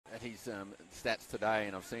at his stats today,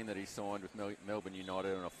 and I've seen that he's signed with Melbourne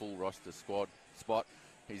United on a full roster spot.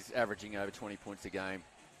 He's averaging over 20 points a game.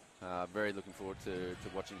 Very looking forward to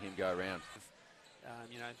watching him go around.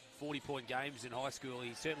 40-point games in high school.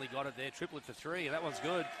 He certainly got it there. Triplet for 3, and that one's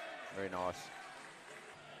good. Very nice.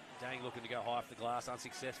 Dang looking to go high off the glass,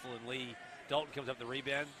 unsuccessful, and Lee Dalton comes up the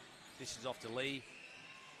rebound. Dishes off to Lee.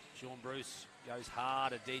 Sean Bruce goes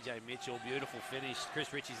hard at DJ Mitchell. Beautiful finish.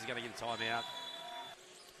 Chris Ritchie's is going to get a timeout.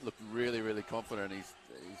 Looked really, really confident. He's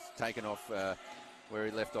taken off where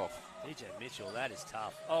he left off. DJ Mitchell, that is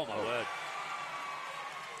tough. Oh, my word.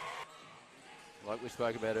 Like we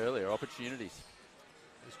spoke about earlier, opportunities.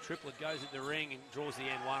 This triplet goes at the ring and draws the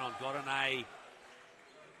N1 on Godinay.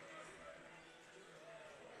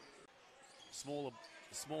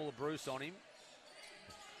 Smaller Bruce on him.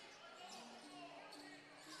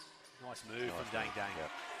 Nice move from Dang Dang.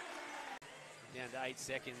 Yep. Down to 8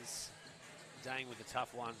 seconds. Dang with a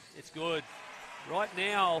tough one. It's good. Right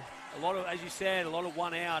now, as you said, a lot of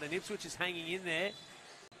one out, and Ipswich is hanging in there.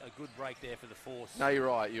 A good break there for the Force. No, you're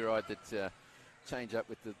right. You're right that change up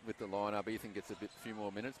with the lineup. Ethan gets a few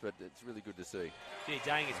more minutes, but it's really good to see. Gee,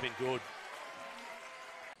 Dang has been good.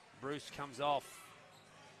 Bruce comes off.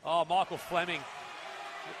 Oh, Michael Fleming.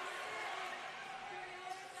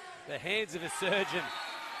 The hands of a surgeon.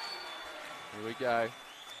 Here we go.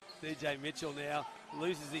 DJ Mitchell now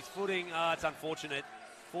loses his footing. It's unfortunate.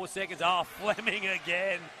 4 seconds. Oh, Fleming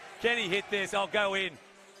again. Can he hit this? I'll go in.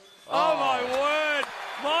 Oh, my word.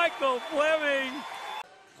 Michael Fleming.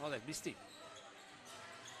 Oh, they've missed him.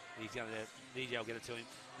 DJ will get it to him.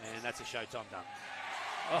 And that's a Showtime dunk.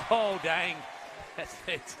 Oh, dang. That's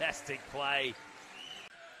fantastic play.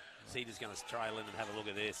 Cedar's going to trail in and have a look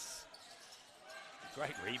at this.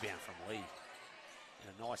 Great rebound from Lee.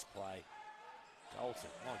 And a nice play. Dalton,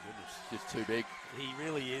 my goodness. Just too big. He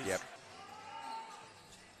really is. Yep.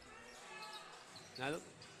 Now,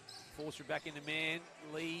 Forster back into man.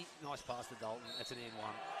 Lee, nice pass to Dalton. That's an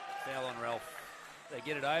N1. Foul on Ralph. They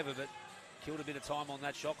get it over, but killed a bit of time on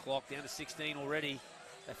that shot clock. Down to 16 already.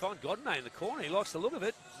 They find Godinay in the corner. He likes the look of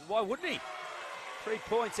it. Why wouldn't he? 3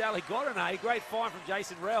 points, Ali Godinay. Great find from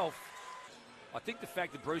Jason Ralph. I think the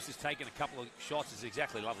fact that Bruce has taken a couple of shots is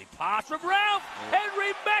exactly lovely. Pass from Ralph.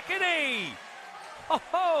 Henry McInerney.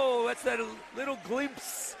 Oh, that's that little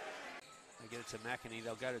glimpse. They get it to McInerney.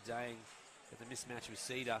 They'll go to Dang. Get the mismatch with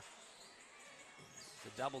Cedar.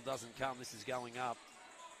 The double doesn't come. This is going up.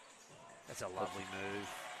 That's a lovely move.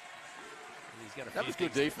 And he's got a that was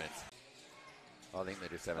good defense. I think they're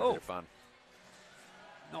just having a bit of fun.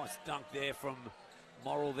 Nice dunk there from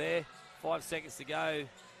Morrill there. 5 seconds to go.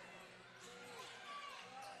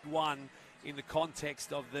 One in the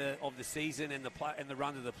context of the season and the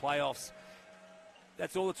run to the playoffs.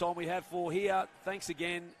 That's all the time we have for here. Thanks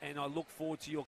again, and I look forward to your